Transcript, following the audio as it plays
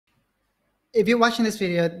If you're watching this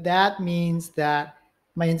video, that means that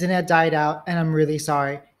my internet died out and I'm really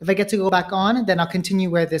sorry. If I get to go back on, then I'll continue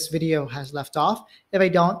where this video has left off. If I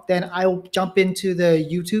don't, then I'll jump into the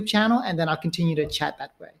YouTube channel and then I'll continue to chat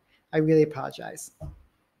that way. I really apologize.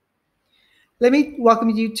 Let me welcome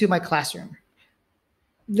you to my classroom.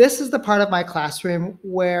 This is the part of my classroom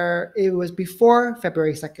where it was before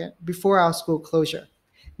February 2nd, before our school closure.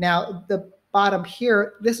 Now, the bottom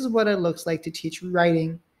here, this is what it looks like to teach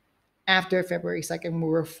writing after February 2nd, we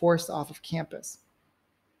were forced off of campus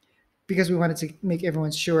because we wanted to make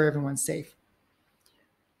everyone sure everyone's safe.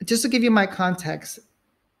 Just to give you my context,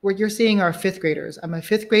 what you're seeing are fifth graders. I'm a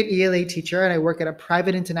fifth grade ELA teacher and I work at a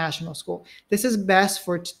private international school. This is best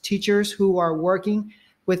for teachers who are working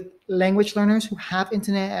with language learners who have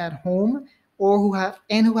internet at home or who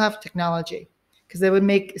have technology, because they would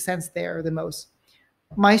make sense there the most.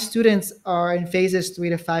 My students are in phases 3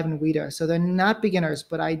 to 5 in WIDA, so they're not beginners,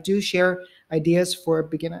 but I do share ideas for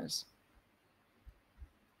beginners.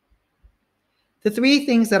 The three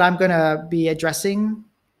things that I'm going to be addressing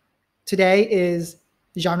today is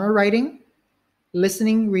genre writing,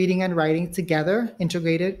 listening, reading, and writing together,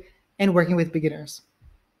 integrated, and working with beginners.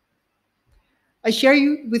 I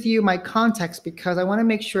share with you my context because I want to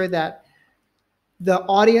make sure that the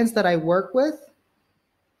audience that I work with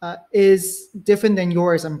is different than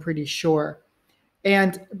yours, I'm pretty sure.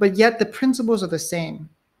 But yet the principles are the same.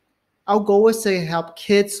 Our goal is to help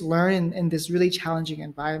kids learn in this really challenging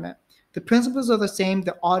environment. The principles are the same,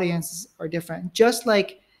 the audiences are different. Just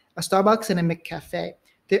like a Starbucks and a McCafe.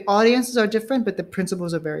 The audiences are different, but the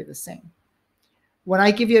principles are very the same. When I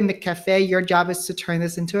give you a McCafe, your job is to turn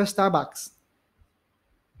this into a Starbucks.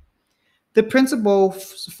 The principle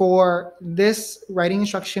for this writing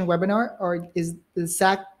instruction webinar is the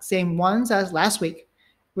exact same ones as last week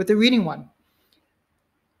with the reading one.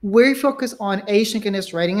 We focus on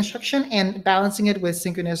asynchronous writing instruction and balancing it with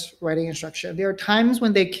synchronous writing instruction. There are times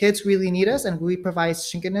when the kids really need us and we provide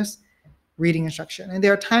synchronous reading instruction. And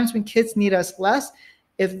there are times when kids need us less.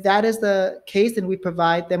 If that is the case, then we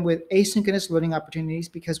provide them with asynchronous learning opportunities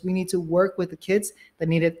because we need to work with the kids that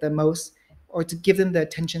need it the most or to give them the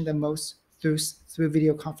attention the most through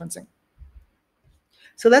video conferencing.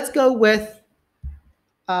 So let's go with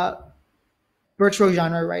virtual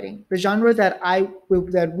genre writing, the genre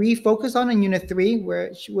that we focused on in Unit 3,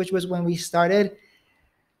 which was when we started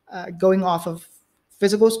going off of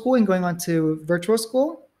physical school and going on to virtual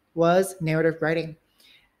school, was narrative writing.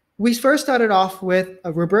 We first started off with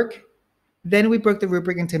a rubric. Then we broke the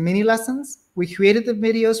rubric into mini lessons. We created the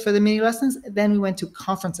videos for the mini lessons. Then we went to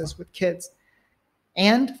conferences with kids.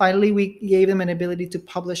 And finally, we gave them an ability to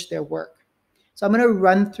publish their work. So I'm going to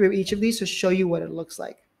run through each of these to show you what it looks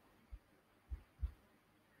like.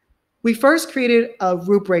 We first created a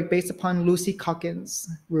rubric based upon Lucy Calkins'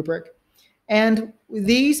 rubric. And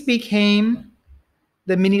these became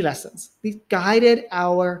the mini lessons. These guided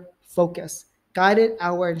our focus, guided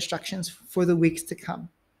our instructions for the weeks to come.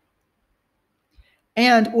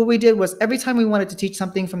 And what we did was every time we wanted to teach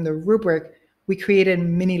something from the rubric, we created a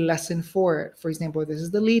mini lesson for it. For example, this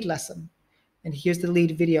is the lead lesson, and here's the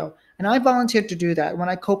lead video. And I volunteered to do that. When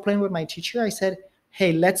I co-planned with my teacher, I said,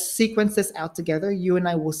 hey, let's sequence this out together. You and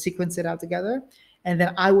I will sequence it out together, and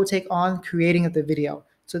then I will take on creating of the video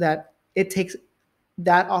so that it takes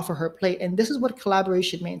that off of her plate. And this is what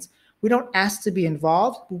collaboration means. We don't ask to be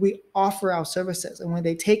involved, but we offer our services. And when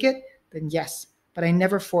they take it, then yes. But I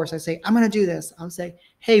never force. I say, I'm going to do this. I'll say,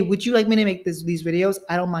 hey, would you like me to make these videos?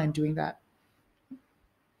 I don't mind doing that.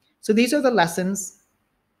 So these are the lessons.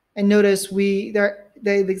 And notice they're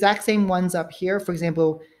the exact same ones up here. For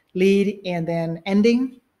example, lead and then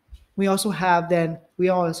ending. We also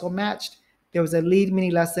matched. There was a lead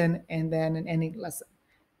mini lesson and then an ending lesson.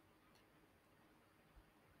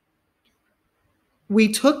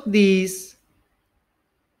 We took these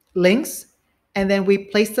links and then we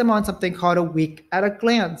placed them on something called a week at a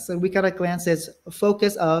glance. A week at a glance is a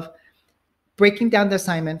focus of breaking down the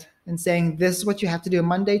assignment and saying, this is what you have to do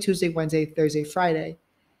Monday, Tuesday, Wednesday, Thursday, Friday,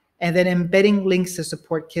 and then embedding links to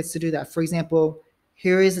support kids to do that. For example,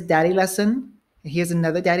 here is a daddy lesson. Here's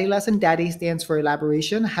another daddy lesson. Daddy stands for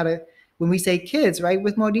elaboration. When we say kids, right,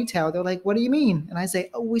 with more detail, they're like, what do you mean? And I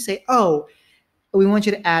say, we want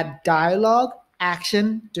you to add dialogue,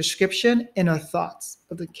 action, description, inner thoughts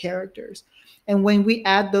of the characters. And when we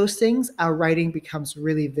add those things, our writing becomes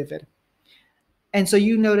really vivid. And so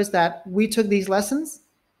you notice that we took these lessons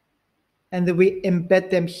and then we embed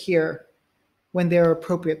them here when they're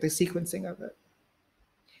appropriate, the sequencing of it.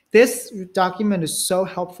 This document is so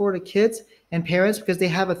helpful to kids and parents because they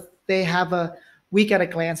have a week at a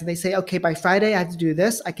glance and they say, okay, by Friday I have to do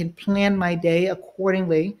this. I can plan my day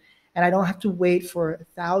accordingly and I don't have to wait for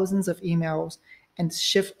thousands of emails and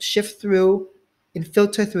shift through and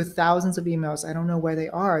filter through thousands of emails. I don't know where they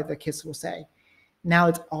are, the kids will say. Now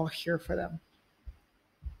it's all here for them.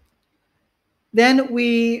 Then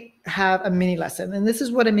we have a mini lesson, and this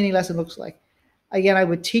is what a mini lesson looks like. Again, I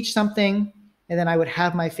would teach something, and then I would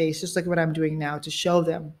have my face, just like what I'm doing now, to show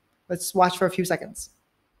them. Let's watch for a few seconds.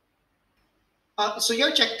 So your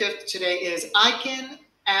objective today is I can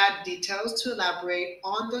add details to elaborate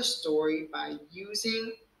on the story by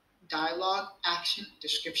using dialogue, action,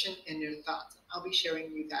 description, and your thoughts. I'll be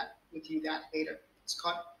sharing with you that later. It's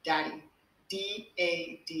called Daddy.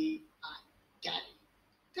 D-A-D-I. Daddy.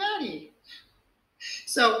 Daddy.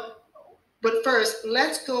 So, but first,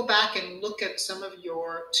 let's go back and look at some of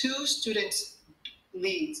your 2 students'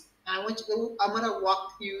 leads. I'm going to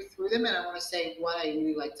walk you through them, and I want to say what I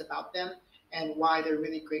really liked about them and why they're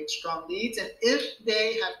really great, strong leads, and if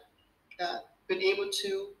they have been able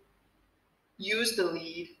to use the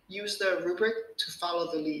lead, use the rubric to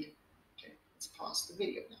follow the lead. Okay, let's pause the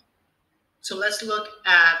video now. So let's look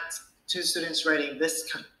at 2 students writing.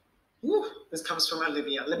 This comes from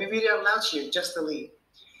Olivia. Let me read it out loud to you, just the lead.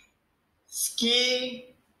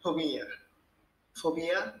 Ski phobia.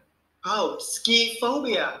 Phobia? Oh, ski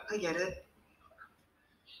phobia. I get it.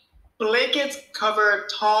 Blankets cover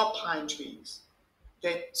tall pine trees.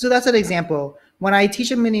 Okay. So that's an example. When I teach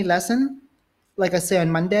a mini lesson, like I say on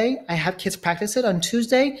Monday, I have kids practice it. On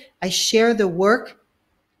Tuesday, I share the work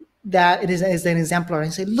that it is as an exemplar. I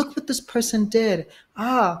say, look what this person did.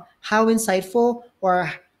 Ah, how insightful.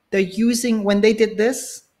 Or they're using, when they did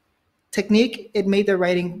this technique, it made their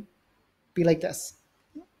writing be like this.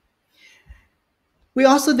 We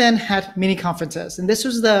also then had mini conferences, and this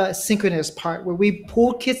was the synchronous part where we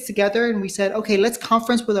pulled kids together and we said, okay, let's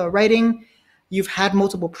conference with our writing. You've had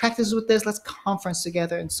multiple practices with this, let's conference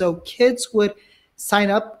together. And so kids would sign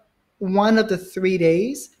up one of the 3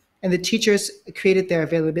 days, and the teachers created their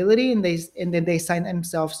availability, and then they signed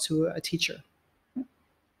themselves to a teacher.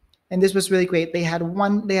 And this was really great. They had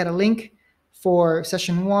a link for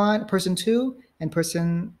session 1, person 2, and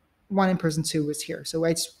person 1 and person 2 was here. So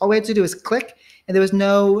all we had to do is click, and there was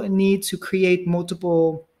no need to create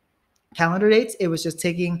multiple calendar dates. It was just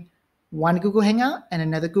taking one Google Hangout and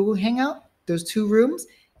another Google Hangout, those 2 rooms,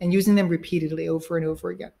 and using them repeatedly over and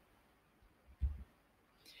over again.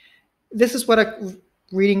 This is what a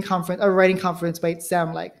writing conference might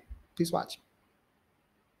sound like. Please watch.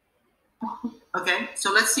 Okay,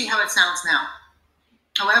 so let's see how it sounds now.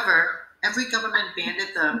 However, every government banned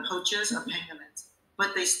the poachers of pangolins,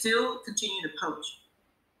 but they still continue to poach.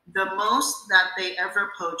 The most that they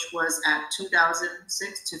ever poached was at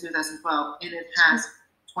 2006 to 2012, and it has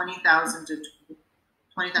 20,000 to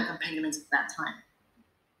 20,000 pangolins at that time.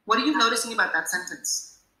 What are you noticing about that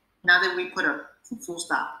sentence? Now that we put a full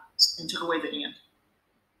stop and took away the and.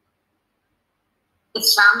 It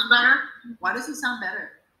sounds better. Why does it sound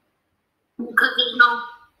better? Because there's no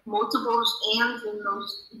multiple ands in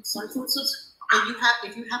those sentences. And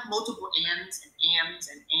if you have multiple ands and ands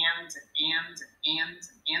and ands and ands and ands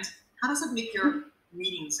and ands, how does it make your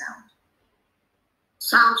reading sound?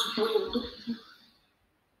 Sounds weird.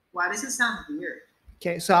 Why does it sound weird?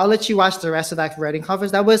 Okay, so I'll let you watch the rest of that writing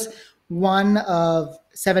conference. That was 1 of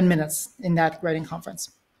 7 minutes in that writing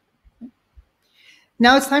conference.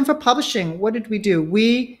 Now it's time for publishing. What did we do?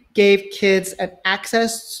 We gave kids an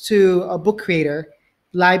access to a book creator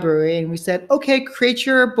library, and we said, okay, create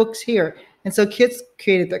your books here. And so kids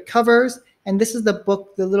created the covers, and this is the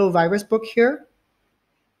book, the little virus book here.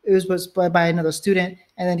 It was by another student,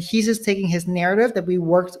 and then he's just taking his narrative that we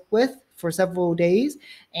worked with for several days,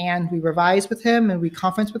 and we revised with him, and we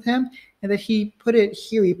conferenced with him, and then he put it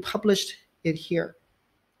here, he published it here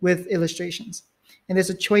with illustrations. And there's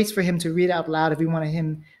a choice for him to read out loud if we wanted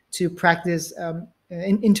him to practice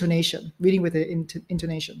intonation, reading with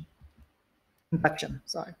intonation. Inflection,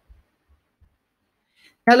 sorry.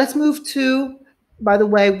 Now let's move to, by the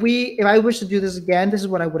way, if I wish to do this again, this is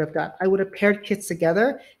what I would have done. I would have paired kids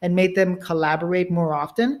together and made them collaborate more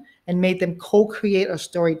often and made them co-create a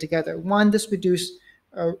story together. One, this reduced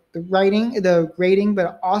the grading,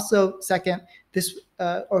 but also second,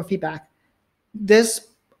 or feedback. This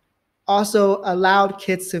also allowed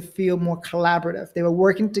kids to feel more collaborative. They were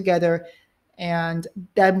working together, and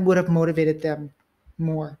that would have motivated them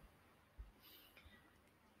more.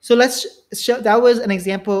 So let's show, that was an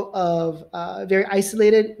example of very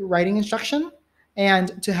isolated writing instruction.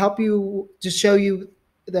 And to help you, to show you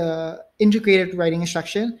the integrated writing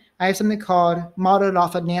instruction, I have something called modeled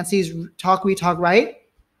off of Nancy's Talk, Read, Talk, Write.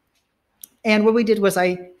 And what we did was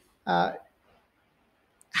I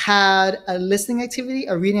had a listening activity,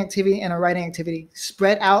 a reading activity, and a writing activity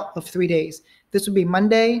spread out of 3 days. This would be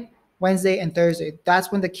Monday, Wednesday, and Thursday.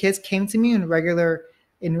 That's when the kids came to me in regular,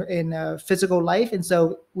 in physical life, and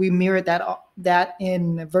so we mirrored that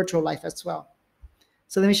in virtual life as well.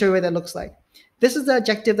 So let me show you what that looks like. This is the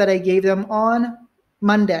objective that I gave them on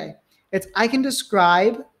Monday. It's I can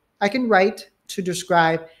write to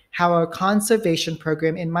describe how a conservation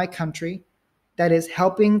program in my country that is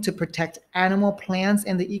helping to protect animal, plants,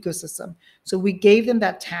 and the ecosystem. So we gave them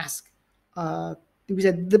that task. We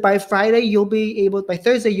said by Thursday, you'll be able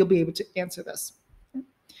to answer this.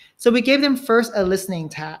 So we gave them first a listening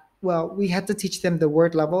task. Well, we had to teach them the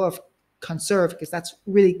word level of conserve because that's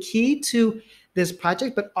really key to this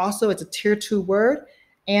project, but also it's a tier 2 word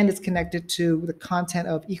and it's connected to the content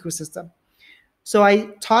of ecosystem. So I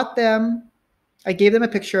gave them a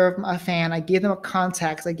picture of a fan, I gave them a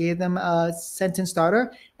context, I gave them a sentence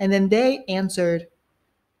starter, and then they answered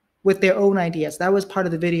with their own ideas. That was part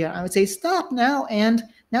of the video. I would say, stop now, and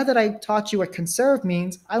now that I taught you what conserve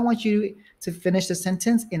means, I want you to finish the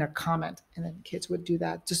sentence in a comment. And then kids would do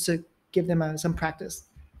that just to give them some practice.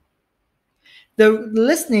 The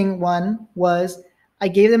listening one was, I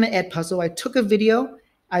gave them an Edpuzzle. I took a video,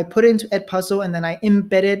 I put it into Edpuzzle, and then I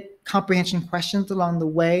embedded comprehension questions along the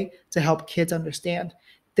way to help kids understand.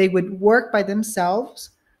 They would work by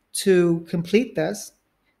themselves to complete this.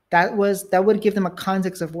 That would give them a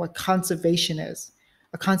context of what conservation is,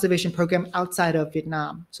 a conservation program outside of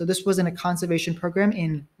Vietnam. So this wasn't a conservation program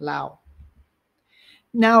in Laos.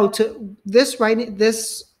 Now, the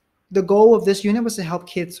goal of this unit was to help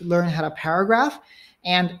kids learn how to paragraph,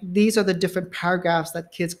 and these are the different paragraphs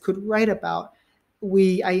that kids could write about.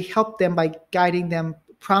 I helped them by guiding them,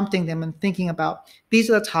 prompting them, and thinking about these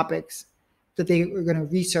are the topics that they were going to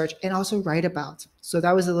research and also write about. So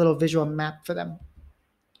that was a little visual map for them.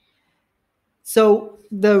 So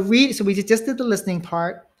we just did the listening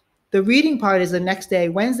part. The reading part is the next day,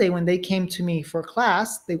 Wednesday, when they came to me for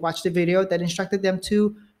class. They watched a video that instructed them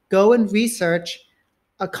to go and research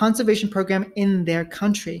a conservation program in their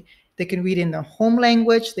country. They can read in their home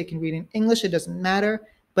language, they can read in English, it doesn't matter.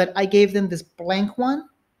 But I gave them this blank one,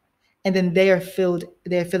 and then they're filling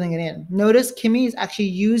it in. Notice Kimmy is actually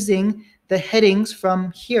using the headings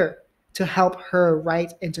from here to help her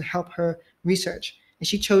write and to help her research. And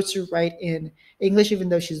she chose to write in English, even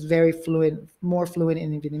though she's very fluent, more fluent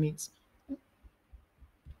in Vietnamese.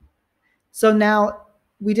 So now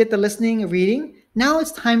we did the listening and reading. Now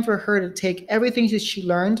it's time for her to take everything that she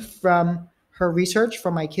learned from her research,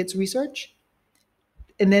 from my kids' research,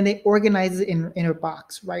 and then they organize it in a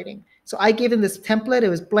box, writing. So I gave them this template. It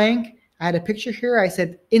was blank. I had a picture here. I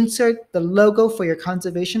said, insert the logo for your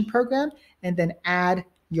conservation program, and then add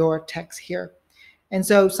your text here. And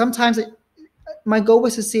so sometimes my goal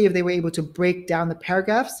was to see if they were able to break down the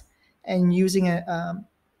paragraphs and using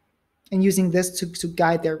this to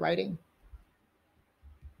guide their writing.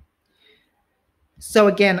 So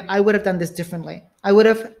again, I would have done this differently. I would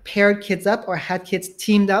have paired kids up or had kids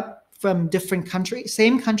teamed up from different countries,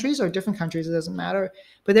 same countries or different countries, it doesn't matter,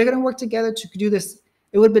 but they're going to work together to do this.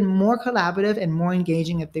 It would have been more collaborative and more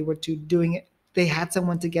engaging if they were doing it. They had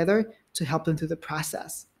someone together to help them through the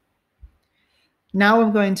process. Now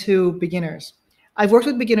I'm going to beginners. I've worked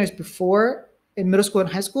with beginners before in middle school and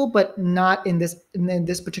high school, but not in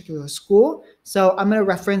this particular school. So I'm going to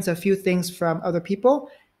reference a few things from other people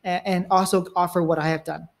and also offer what I have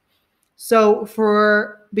done. So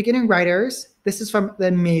for beginning writers, this is from the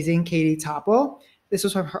amazing Katie Topple. This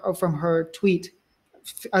was from her tweet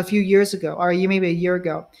a few years ago, or maybe a year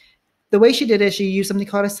ago. The way she did it, she used something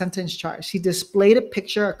called a sentence chart. She displayed a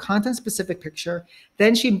picture, a content-specific picture.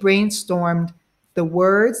 Then she brainstormed the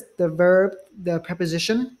words, the verb, the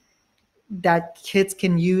preposition that kids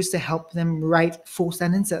can use to help them write full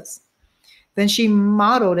sentences. Then she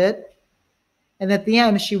modeled it, and at the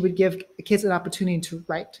end, she would give kids an opportunity to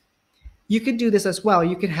write. You could do this as well.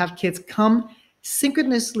 You could have kids come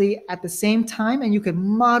synchronously at the same time, and you could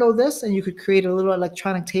model this, and you could create a little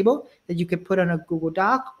electronic table that you could put on a Google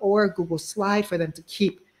Doc or a Google Slide for them to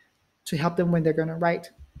keep to help them when they're going to write.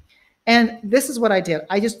 And this is what I did.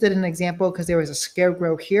 I just did an example because there was a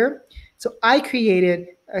scarecrow here. So I created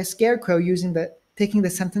a scarecrow taking the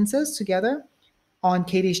sentences together on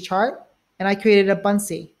Katie's chart, and I created a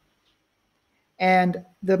Buncee. And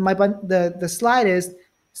the slide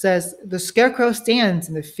says, the scarecrow stands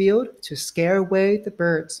in the field to scare away the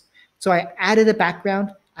birds. So I added a background.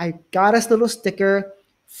 I got us a little sticker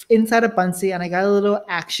inside a Buncee, and I got a little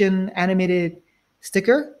action animated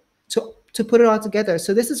sticker to put it all together.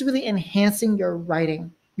 So this is really enhancing your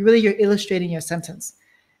writing. You're illustrating your sentence.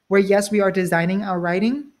 Where yes, we are designing our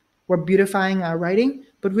writing, we're beautifying our writing,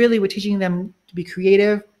 but really we're teaching them to be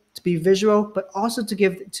creative, to be visual, but also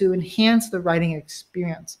to enhance the writing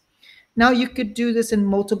experience. Now you could do this in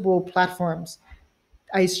multiple platforms.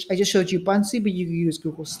 I just showed you Buncee, but you can use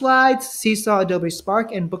Google Slides, Seesaw, Adobe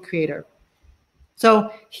Spark, and Book Creator.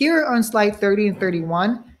 So here on slide 30 and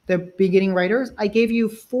 31, the beginning writers, I gave you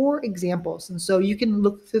 4 examples. And so you can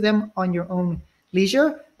look through them on your own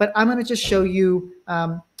leisure, but I'm going to just show you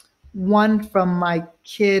one from my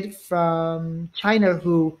kid from China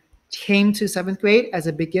who came to 7th grade as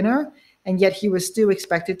a beginner, and yet he was still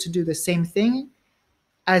expected to do the same thing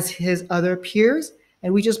as his other peers,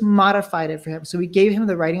 and we just modified it for him. So we gave him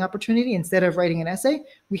the writing opportunity. Instead of writing an essay,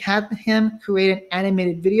 we had him create an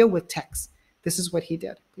animated video with text. This is what he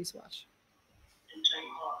did. Please watch.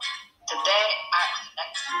 Today, I would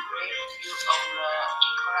like to review of the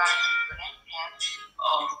encouragement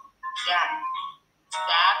of Dan.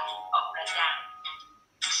 That of the Dan.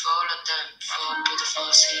 Follow them for beautiful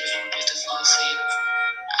city, beautiful city.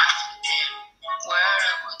 After them, where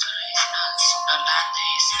the water is not, the land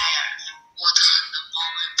is there. Water the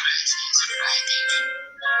moment price is riding.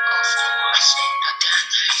 Of course, the Dan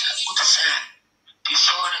has a good set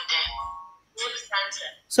before the Dan.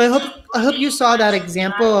 So I hope you saw that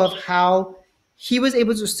example of how he was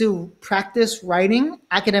able to still practice writing,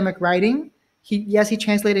 academic writing. Yes, he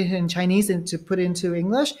translated it in Chinese and to put it into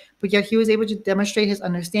English, but yet he was able to demonstrate his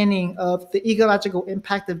understanding of the ecological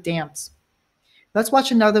impact of dams. Let's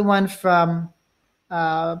watch another one from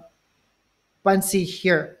Buncee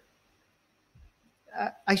here.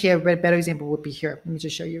 Actually, a better example would be here. Let me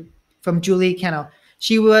just show you. From Julie Kennel.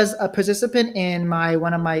 She was a participant in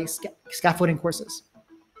one of my scaffolding courses.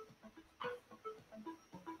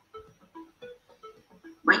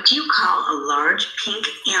 What do you call a large pink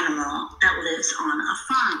animal that lives on a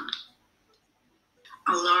farm?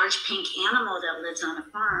 A large pink animal that lives on a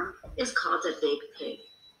farm is called a big pig.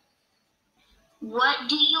 What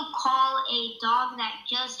do you call a dog that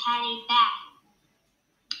just had a bath?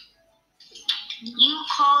 You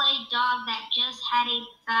call a dog that just had a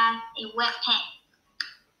bath a wet pet.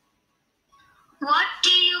 What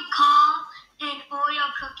do you call an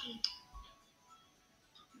Oreo cookie?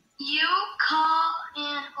 You call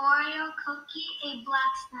an Oreo cookie a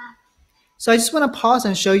black snap. So I just want to pause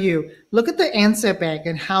and show you. Look at the answer bank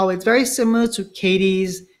and how it's very similar to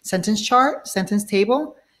Katie's sentence chart, sentence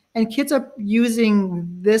table. And kids are using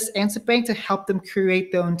this answer bank to help them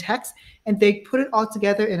create their own text, and they put it all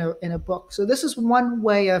together in a book. So this is one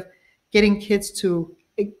way of giving kids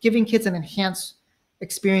an enhanced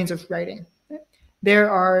experience of writing.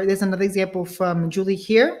 There's another example from Julie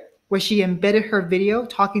here, where she embedded her video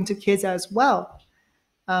talking to kids as well.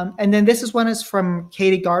 And then this one is from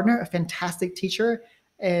Katie Gardner, a fantastic teacher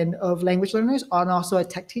of language learners, and also a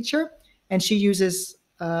tech teacher. And she uses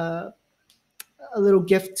a little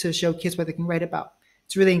gift to show kids what they can write about.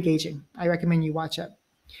 It's really engaging. I recommend you watch it.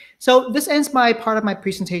 So this ends my part of my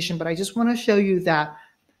presentation, but I just want to show you that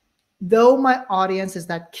though my audience is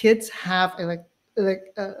that kids have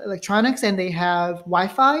electronics and they have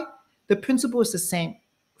Wi-Fi, the principle is the same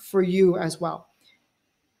for you as well.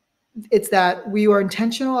 It's that we are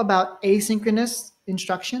intentional about asynchronous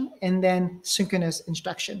instruction and then synchronous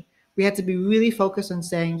instruction. We have to be really focused on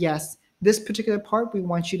saying, yes, this particular part, we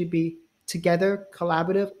want you to be together,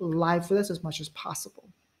 collaborative, live with us as much as possible.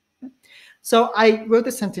 So I wrote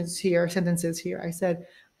the sentences here. I said,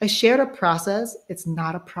 I shared a process. It's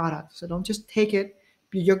not a product. So don't just take it.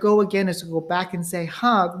 Your goal again is to go back and say,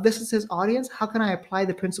 this is his audience. How can I apply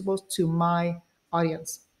the principles to my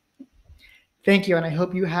audience? Thank you. And I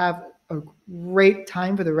hope you have a great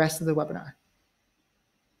time for the rest of the webinar.